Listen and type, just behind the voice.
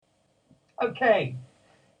Okay,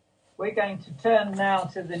 we're going to turn now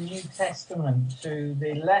to the New Testament, to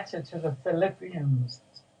the letter to the Philippians,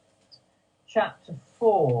 chapter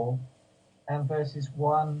 4 and verses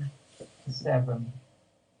 1 to 7.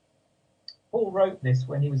 Paul wrote this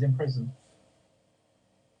when he was in prison.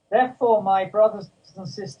 Therefore, my brothers and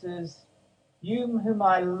sisters, you whom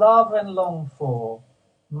I love and long for,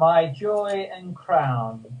 my joy and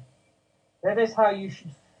crown, that is how you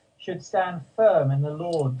should stand firm in the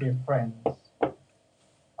Lord, dear friends.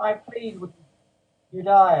 I plead with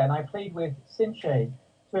Euodia and I plead with Syntyche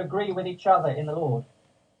to agree with each other in the Lord.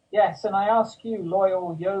 Yes, and I ask you,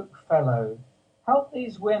 loyal yoke fellow, help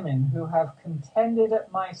these women who have contended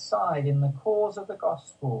at my side in the cause of the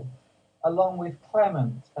gospel, along with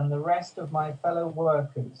Clement and the rest of my fellow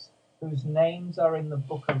workers, whose names are in the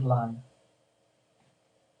book of life.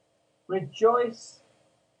 Rejoice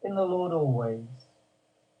in the Lord always.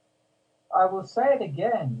 I will say it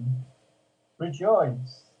again,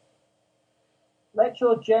 rejoice. Let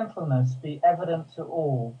your gentleness be evident to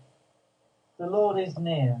all. The Lord is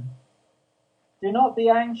near. Do not be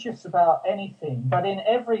anxious about anything, but in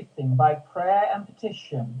everything, by prayer and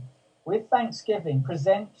petition, with thanksgiving,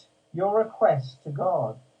 present your requests to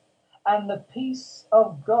God. And the peace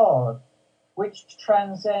of God, which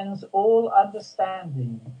transcends all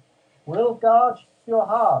understanding, will guard your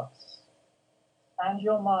hearts and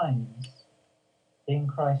your minds in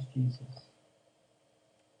Christ Jesus.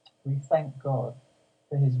 We thank God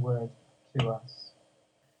for his word to us.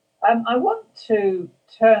 I want to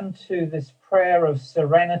turn to this prayer of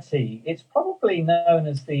serenity. It's probably known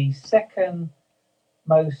as the second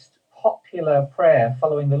most popular prayer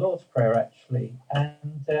following the Lord's Prayer, actually.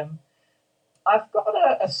 And I've got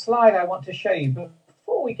a slide I want to show you. But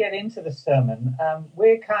before we get into the sermon,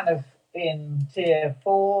 we're kind of in tier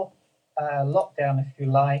 4 lockdown, if you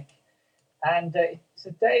like. And it's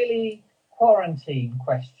a daily quarantine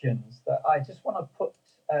questions that I just want to put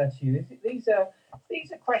to you. These are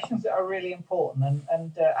questions that are really important,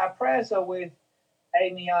 and our prayers are with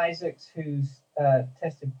Amy Isaacs, who's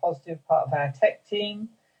tested positive, part of our tech team,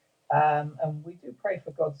 and we do pray for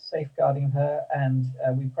God's safeguarding of her, and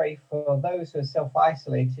we pray for those who are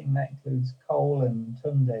self-isolating. That includes Cole and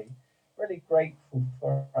Tunde. Really grateful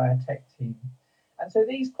for our tech team. And so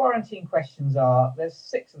these quarantine questions there's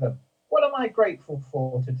 6 of them. What am I grateful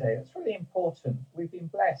for today? That's really important. We've been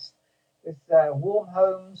blessed with warm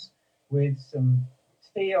homes, with some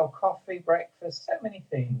tea or coffee, breakfast, so many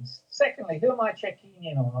things. Secondly, who am I checking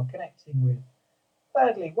in on or connecting with?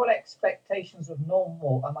 Thirdly, what expectations of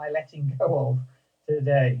normal am I letting go of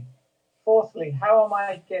today? Fourthly, how am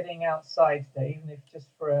I getting outside today, even if just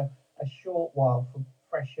for a short while, for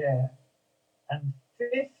fresh air? And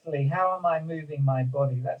fifthly, how am I moving my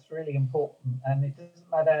body? That's really important. And it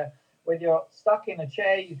doesn't matter whether you're stuck in a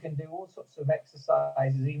chair, you can do all sorts of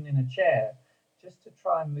exercises, even in a chair, just to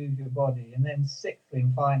try and move your body. And then sixthly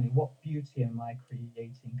and finally, what beauty am I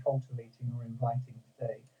creating, cultivating, or inviting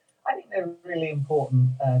today? I think they're really important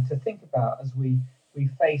to think about as we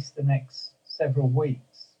face the next several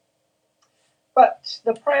weeks. But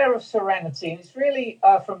the prayer of serenity, and it's really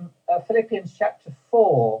from Philippians chapter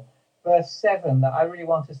 4, verse 7 that I really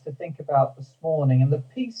want us to think about this morning. And the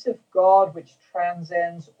peace of God, which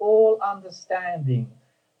transcends all understanding,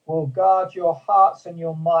 will guard your hearts and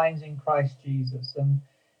your minds in Christ Jesus. And,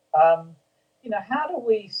 how do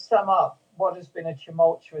we sum up what has been a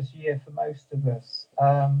tumultuous year for most of us?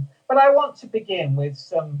 But I want to begin with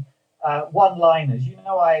some one-liners.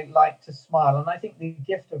 I like to smile, and I think the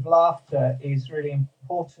gift of laughter is really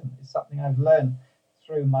important. It's something I've learned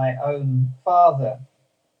through my own father.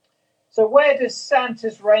 So where does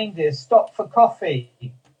Santa's reindeer stop for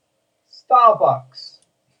coffee? Starbucks.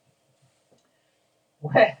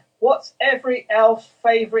 What's every elf's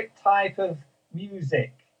favourite type of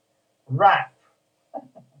music? Rap.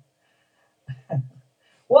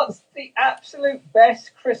 What's the absolute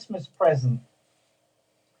best Christmas present?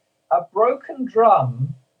 A broken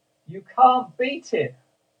drum. You can't beat it.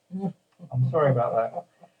 I'm sorry about that.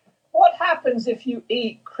 What happens if you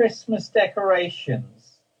eat Christmas decorations?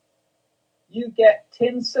 You get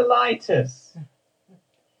tinselitis.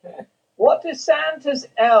 What do Santa's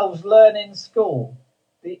elves learn in school?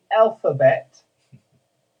 The alphabet.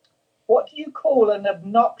 What do you call an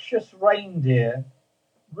obnoxious reindeer?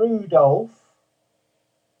 Rudolph.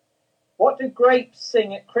 What do grapes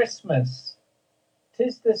sing at Christmas?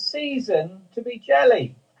 'Tis the season to be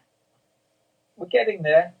jelly. We're getting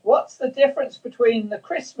there. What's the difference between the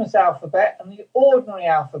Christmas alphabet and the ordinary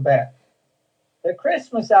alphabet? The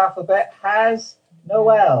Christmas alphabet has no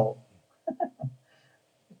L.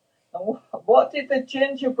 And what did the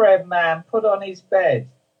gingerbread man put on his bed?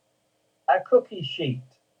 a cookie sheet.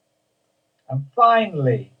 And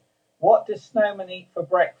finally, what does Snowman eat for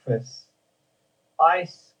breakfast?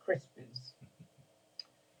 Ice Krispies.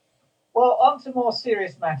 Well, on to more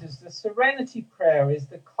serious matters. The Serenity Prayer is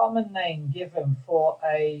the common name given for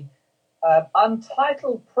a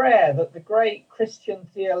untitled prayer that the great Christian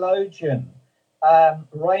theologian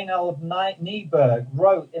Reinhold Niebuhr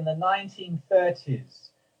wrote in the 1930s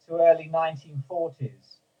to early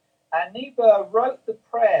 1940s. And Niebuhr wrote the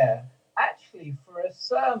prayer actually for a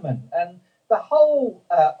sermon. And the whole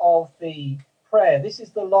of the prayer, this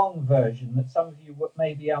is the long version that some of you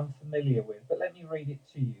may be unfamiliar with, but let me read it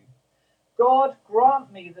to you. God,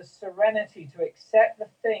 grant me the serenity to accept the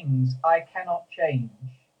things I cannot change,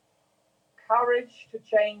 courage to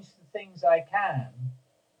change the things I can,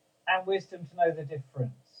 and wisdom to know the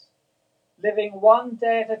difference. Living one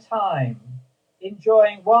day at a time,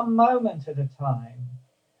 enjoying one moment at a time,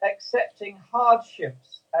 accepting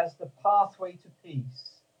hardships as the pathway to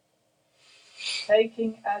peace,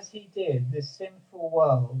 taking as he did this sinful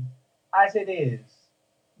world as it is,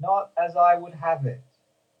 not as I would have it,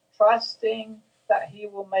 trusting that he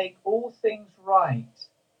will make all things right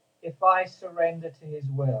if I surrender to his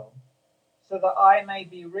will, so that I may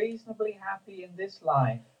be reasonably happy in this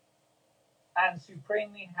life and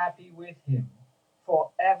supremely happy with him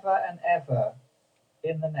forever and ever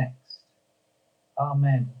in the next.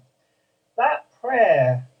 Amen. That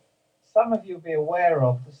prayer, some of you will be aware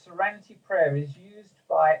of, the Serenity Prayer, is used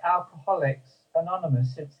by Alcoholics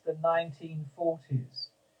Anonymous since the 1940s.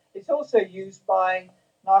 It's also used by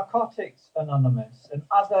Narcotics Anonymous and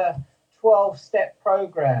other 12-step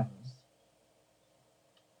programs.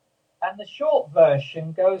 And the short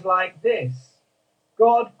version goes like this.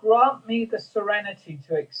 God, grant me the serenity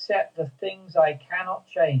to accept the things I cannot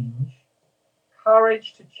change,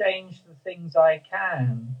 courage to change the things I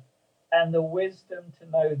can, and the wisdom to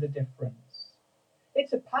know the difference.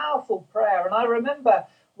 It's a powerful prayer, and I remember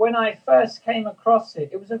when I first came across it,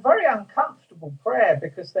 it was a very uncomfortable prayer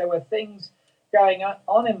because there were things going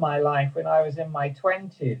on in my life when I was in my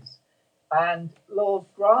 20s. And Lord,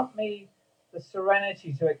 grant me the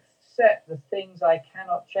serenity to accept the things I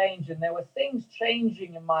cannot change. And there were things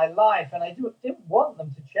changing in my life, and I didn't want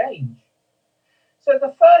them to change. So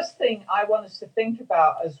the first thing I want us to think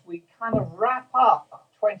about as we kind of wrap up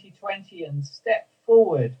 2020 and step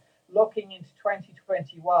forward looking into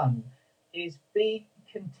 2021 is be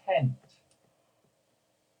content.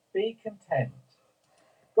 Be content.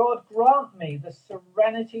 God, grant me the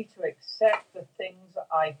serenity to accept the things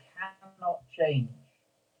I cannot change.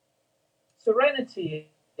 Serenity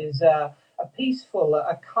is a peaceful,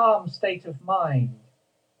 a calm state of mind.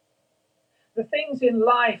 The things in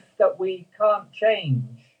life that we can't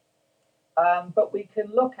change, but we can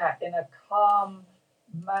look at in a calm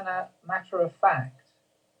matter of fact.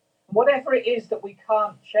 Whatever it is that we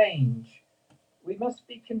can't change, we must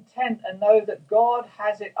be content and know that God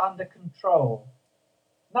has it under control.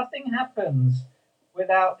 Nothing happens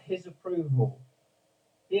without his approval.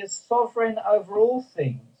 He is sovereign over all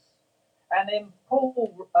things. And then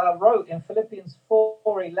Paul wrote in Philippians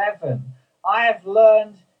 4:11, I have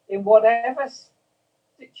learned in whatever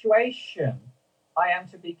situation I am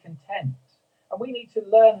to be content. And we need to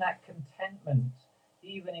learn that contentment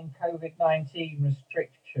even in COVID-19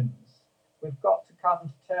 restrictions. We've got to come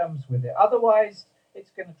to terms with it. Otherwise,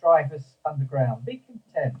 it's going to drive us underground. Be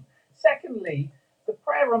content. Secondly, the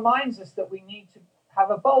prayer reminds us that we need to have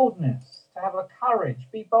a boldness, to have a courage,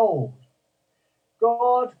 be bold.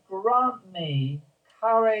 God, grant me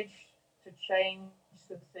courage to change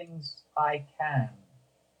the things I can.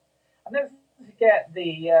 And don't forget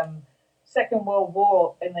the Second World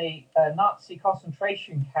War in the Nazi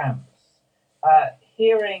concentration camps,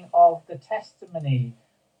 hearing of the testimony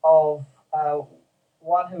of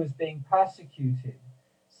one who was being persecuted,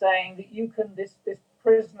 saying that you can, this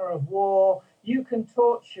prisoner of war, you can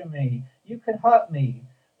torture me, you can hurt me,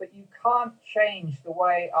 but you can't change the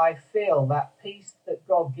way I feel, that peace that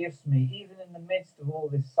God gives me, even in the midst of all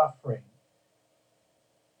this suffering.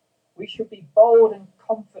 We should be bold and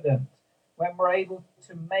confident when we're able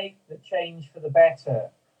to make the change for the better.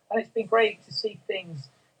 And it's been great to see things,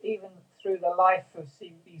 even through the life of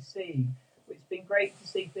CBC. It's been great to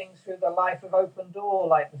see things through the life of Open Door,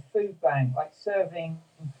 like the food bank, like serving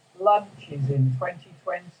lunches in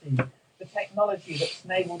 2020. The technology that's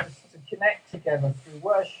enabled us to connect together through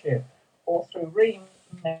worship or through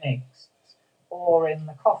remix or in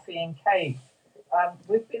the coffee and cake.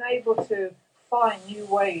 We've been able to find new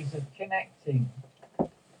ways of connecting.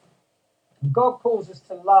 God calls us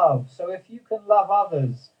to love. So if you can love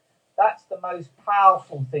others, that's the most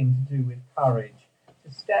powerful thing to do with courage,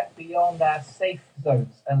 to step beyond our safe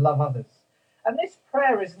zones and love others. And this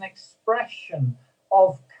prayer is an expression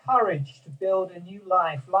of courage to build a new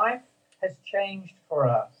life. Life has changed for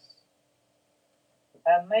us.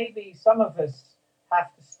 And maybe some of us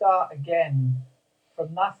have to start again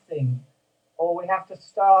from nothing, or we have to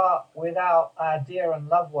start without our dear and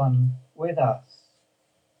loved one with us.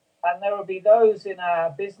 And there will be those in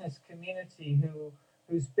our business community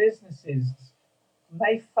whose businesses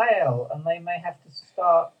may fail and they may have to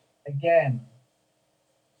start again.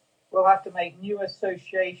 We'll have to make new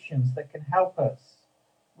associations that can help us.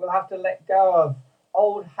 We'll have to let go of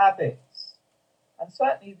old habits. And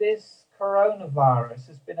certainly this coronavirus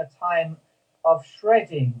has been a time of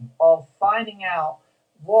shredding, of finding out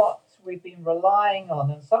what we've been relying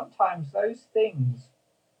on. And sometimes those things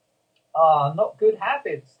are not good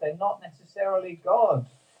habits. They're not necessarily God.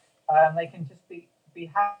 They can just be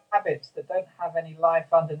habits that don't have any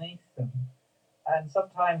life underneath them. And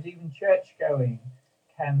sometimes even church going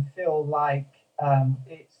can feel like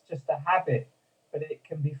it's just a habit, but it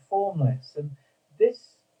can be formless. And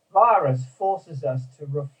this virus forces us to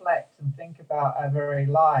reflect and think about our very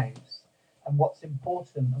lives and what's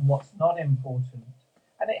important and what's not important.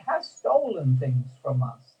 And it has stolen things from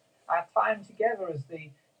us. Our time together, as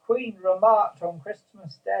the Queen remarked on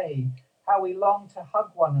Christmas Day, how we long to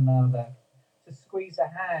hug one another, to squeeze a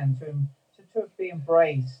hand, to be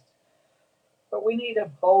embraced. But we need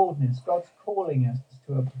a boldness. God's calling us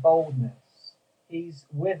to a boldness. He's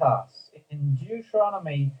with us. In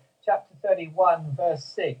Deuteronomy chapter 31, verse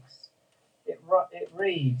 6, it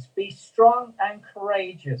reads, "Be strong and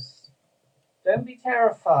courageous. Don't be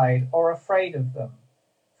terrified or afraid of them.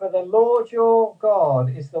 For the Lord your God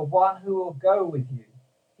is the one who will go with you.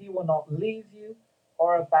 He will not leave you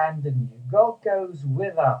or abandon you." God goes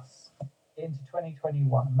with us into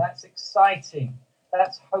 2021. That's exciting.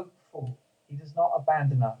 That's hopeful. He does not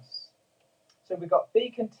abandon us. So we've got be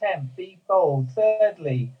content, be bold.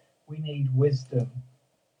 Thirdly, we need wisdom.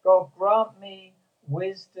 God, grant me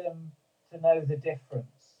wisdom to know the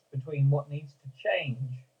difference between what needs to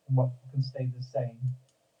change and what can stay the same.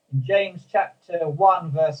 In James chapter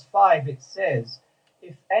 1, verse 5, it says,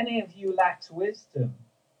 "If any of you lacks wisdom,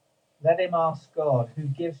 let him ask God, who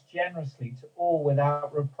gives generously to all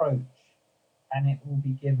without reproach, and it will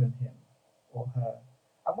be given him or her."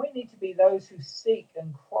 And we need to be those who seek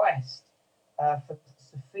and quest for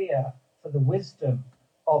Sophia, for the wisdom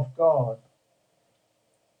of God.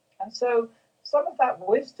 And so some of that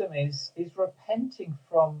wisdom is repenting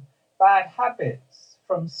from bad habits,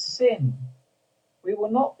 from sin. We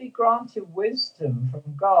will not be granted wisdom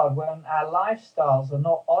from God when our lifestyles are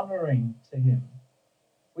not honoring to him.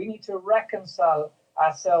 We need to reconcile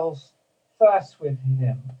ourselves first with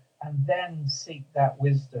him and then seek that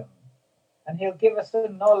wisdom. And he'll give us the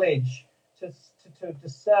knowledge to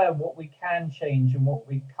discern what we can change and what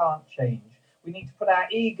we can't change. We need to put our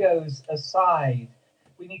egos aside.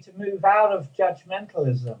 We need to move out of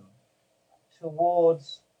judgmentalism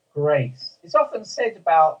towards grace. It's often said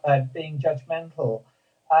about being judgmental,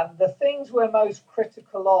 the things we're most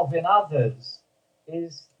critical of in others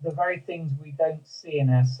is the very things we don't see in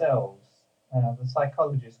ourselves. The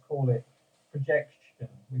psychologists call it projection.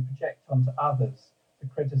 We project onto others the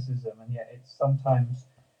criticism, and yet it's sometimes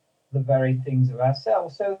the very things of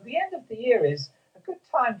ourselves. So the end of the year is a good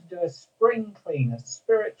time to do a spring clean, a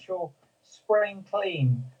spiritual spring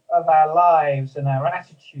clean of our lives and our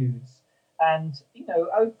attitudes. And,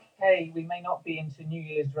 okay, we may not be into New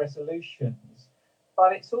Year's resolutions,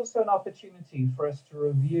 but it's also an opportunity for us to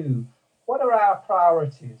review what are our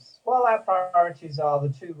priorities. Well, our priorities are the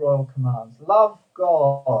two royal commands: love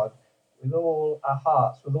God with all our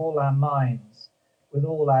hearts, with all our minds, with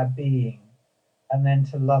all our being, and then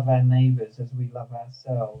to love our neighbours as we love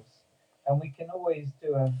ourselves. And we can always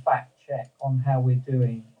do a fact check on how we're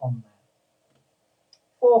doing on that.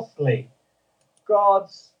 Fourthly,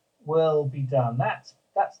 God's will be done. That's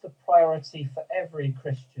the priority for every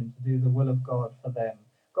Christian, to do the will of God for them.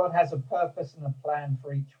 God has a purpose and a plan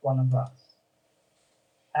for each one of us.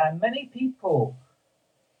 And many people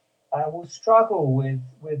will struggle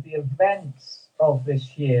with the events of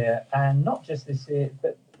this year, and not just this year,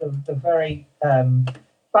 but the very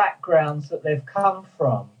backgrounds that they've come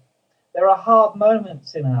from. There are hard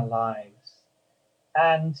moments in our lives,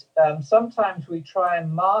 and sometimes we try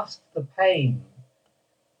and mask the pain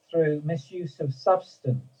through misuse of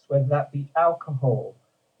substance, whether that be alcohol,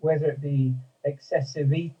 whether it be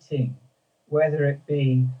excessive eating, whether it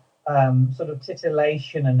be sort of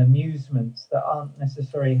titillation and amusements that aren't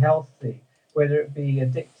necessarily healthy, whether it be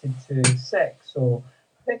addicted to sex, or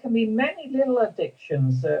there can be many little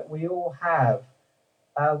addictions that we all have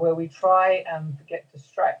where we try and get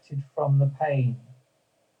distracted from the pain.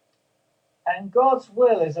 And God's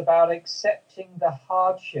will is about accepting the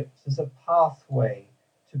hardships as a pathway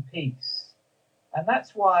to peace. And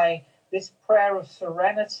that's why this prayer of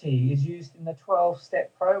serenity is used in the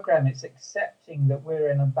 12-step program. It's accepting that we're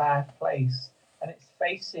in a bad place and it's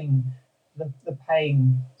facing the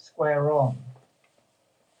pain square on.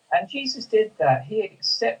 And Jesus did that. He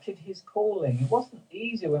accepted his calling. It wasn't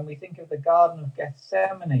easy when we think of the Garden of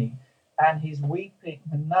Gethsemane and his weeping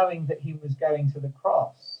and knowing that he was going to the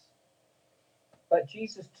cross. But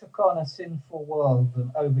Jesus took on a sinful world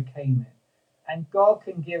and overcame it. And God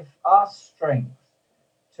can give us strength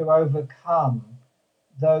to overcome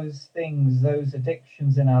those things, those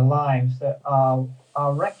addictions in our lives that are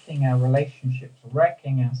wrecking our relationships,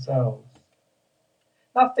 wrecking ourselves.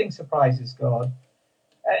 Nothing surprises God.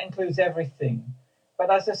 It includes everything.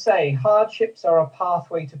 But as I say, hardships are a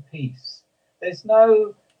pathway to peace. There's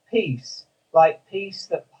no peace like peace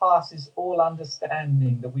that passes all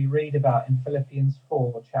understanding that we read about in Philippians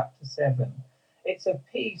 4, chapter 7. It's a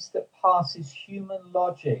peace that passes human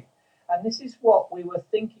logic. And this is what we were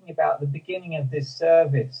thinking about at the beginning of this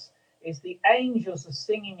service, is the angels are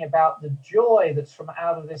singing about the joy that's from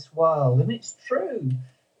out of this world. And it's true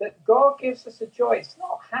that God gives us a joy. It's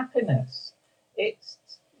not happiness. It's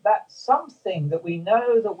that something that we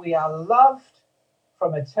know that we are loved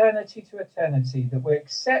from eternity to eternity, that we're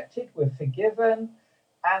accepted, we're forgiven,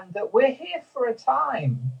 and that we're here for a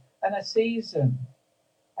time and a season.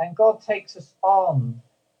 And God takes us on.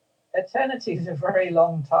 Eternity is a very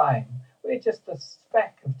long time. We're just a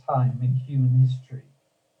speck of time in human history.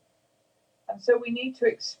 And so we need to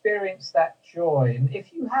experience that joy. And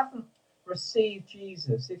if you haven't received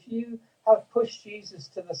Jesus, if you have pushed Jesus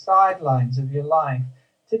to the sidelines of your life,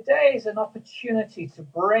 today is an opportunity to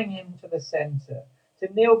bring him to the center,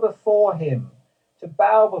 to kneel before him, to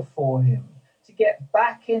bow before him, to get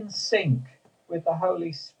back in sync with the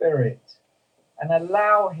Holy Spirit and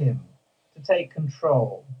allow him to take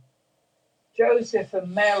control. Joseph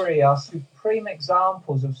and Mary are supreme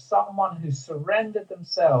examples of someone who surrendered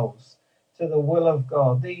themselves to the will of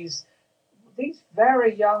God. These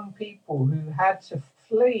very young people who had to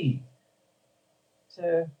flee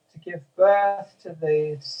to give birth to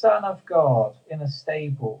the Son of God in a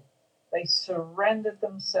stable. They surrendered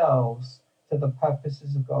themselves to the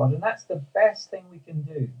purposes of God. And that's the best thing we can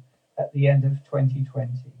do at the end of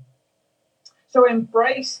 2020. So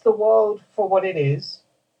embrace the world for what it is.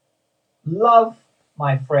 Love,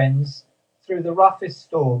 my friends, through the roughest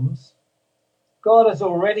storms. God has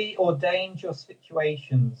already ordained your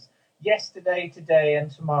situations, yesterday, today,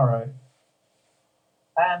 and tomorrow.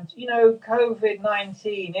 And,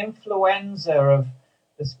 COVID-19, influenza of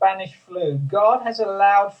the Spanish flu, God has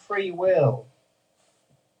allowed free will.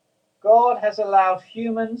 God has allowed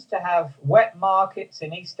humans to have wet markets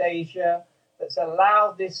in East Asia that's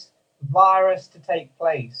allowed this virus to take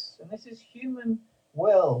place. And this is human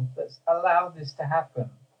will that's allowed this to happen.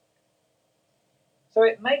 So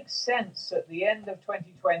it makes sense at the end of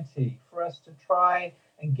 2020 for us to try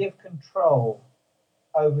and give control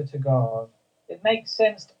over to God. It makes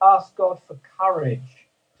sense to ask God for courage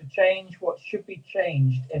to change what should be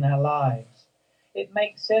changed in our lives. It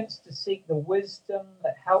makes sense to seek the wisdom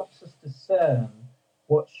that helps us discern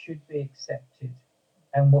what should be accepted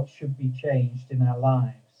and what should be changed in our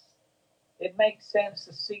lives. It makes sense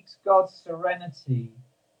to seek God's serenity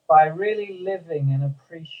by really living and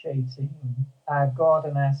appreciating our God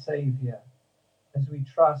and our Saviour as we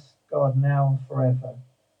trust God now and forever.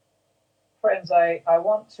 Friends, I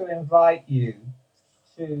want to invite you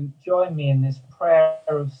to join me in this prayer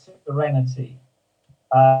of serenity.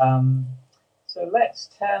 So let's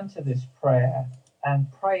turn to this prayer and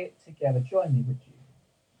pray it together. Join me, would you?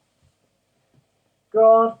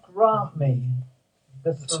 God, grant me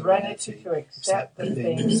the serenity to accept the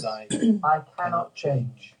things I cannot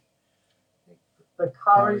change, the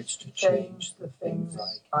courage to change the things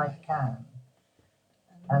I can,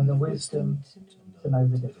 and the wisdom to know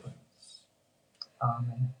the difference.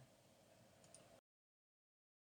 Amen.